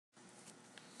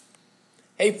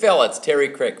Hey Phil, it's Terry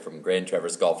Crick from Grand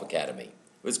Traverse Golf Academy.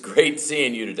 It was great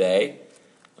seeing you today.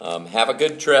 Have a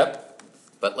good trip,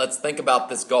 but let's think about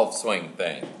this golf swing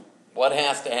thing. What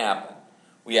has to happen?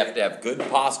 We have to have good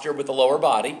posture with the lower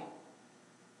body,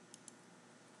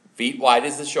 feet wide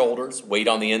as the shoulders, weight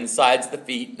on the insides of the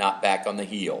feet, not back on the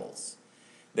heels.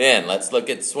 Then let's look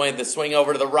at the swing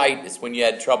over to the right is when you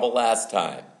had trouble last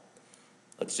time.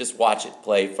 Let's just watch it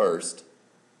play first.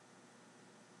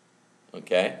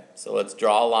 Okay, so let's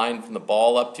draw a line from the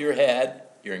ball up to your head.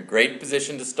 You're in great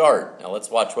position to start. Now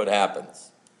let's watch what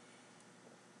happens.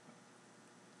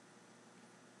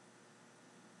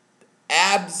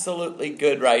 Absolutely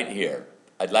good right here.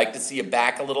 I'd like to see you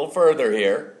back a little further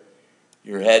here.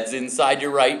 Your head's inside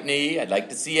your right knee. I'd like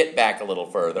to see it back a little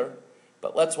further.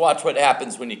 But let's watch what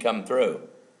happens when you come through.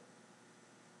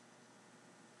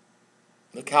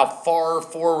 Look how far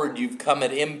forward you've come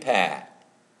at impact.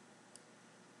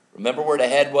 Remember where the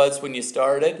head was when you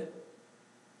started?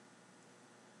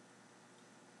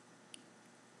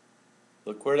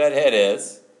 Look where that head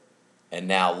is. And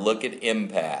now look at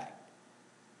impact.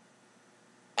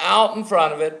 Out in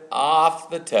front of it, off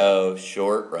the toe,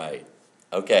 short right.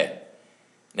 Okay,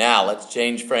 now let's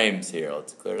change frames here.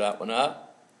 Let's clear that one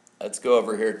up. Let's go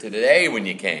over here to today when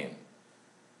you came.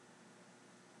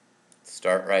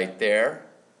 Start right there.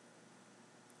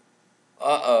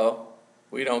 Uh-oh.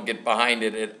 We don't get behind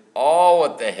it at all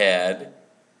with the head.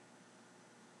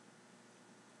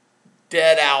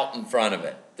 Dead out in front of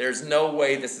it. There's no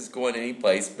way this is going any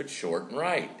place but short and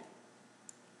right.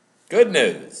 Good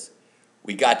news.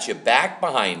 We got you back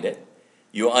behind it.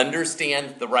 You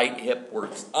understand the right hip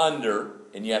works under,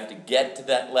 and you have to get to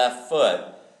that left foot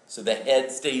so the head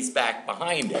stays back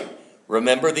behind it.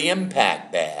 Remember the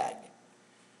impact bag.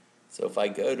 So if I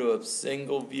go to a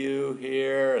single view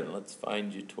here, and let's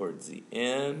find you towards the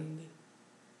end.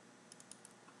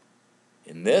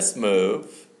 In this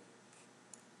move,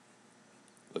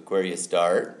 look where you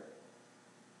start.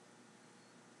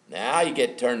 Now you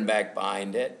get turned back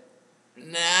behind it.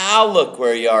 Now look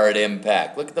where you are at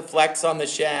impact. Look at the flex on the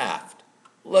shaft.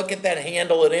 Look at that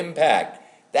handle at impact.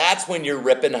 That's when you're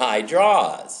ripping high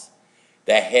draws.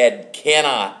 The head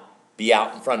cannot be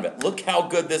out in front of it. Look how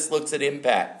good this looks at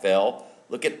impact, Phil.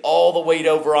 Look at all the weight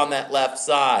over on that left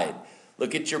side.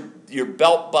 Look at your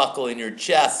belt buckle in your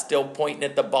chest still pointing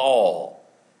at the ball.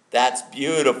 That's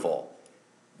beautiful.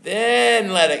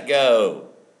 Then let it go.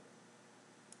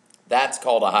 That's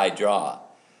called a high draw.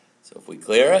 So if we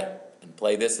clear it and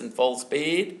play this in full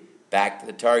speed, back to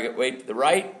the target weight to the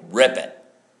right, rip it.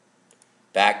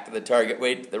 Back to the target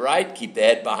weight to the right, keep the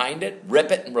head behind it, rip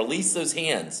it and release those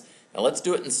hands. Now let's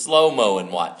do it in slow-mo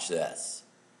and watch this.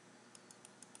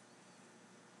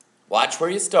 Watch where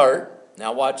you start.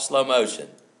 Now watch slow motion.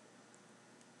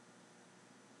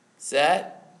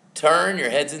 Set, turn, your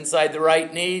head's inside the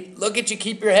right knee. Look at you,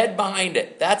 keep your head behind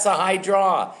it. That's a high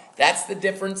draw. That's the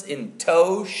difference in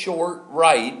toe short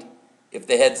right if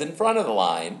the head's in front of the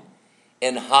line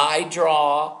and high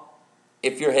draw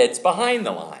if your head's behind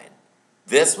the line.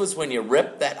 This was when you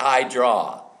ripped that high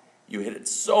draw. You hit it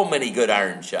so many good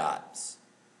iron shots.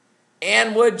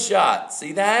 And wood shots.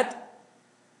 See that?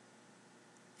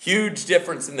 Huge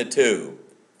difference in the two.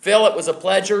 Phil, it was a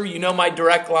pleasure. You know my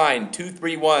direct line,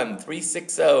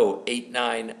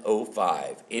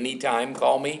 231-360-8905. Anytime,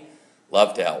 call me.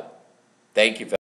 Love to help. Thank you, Phil.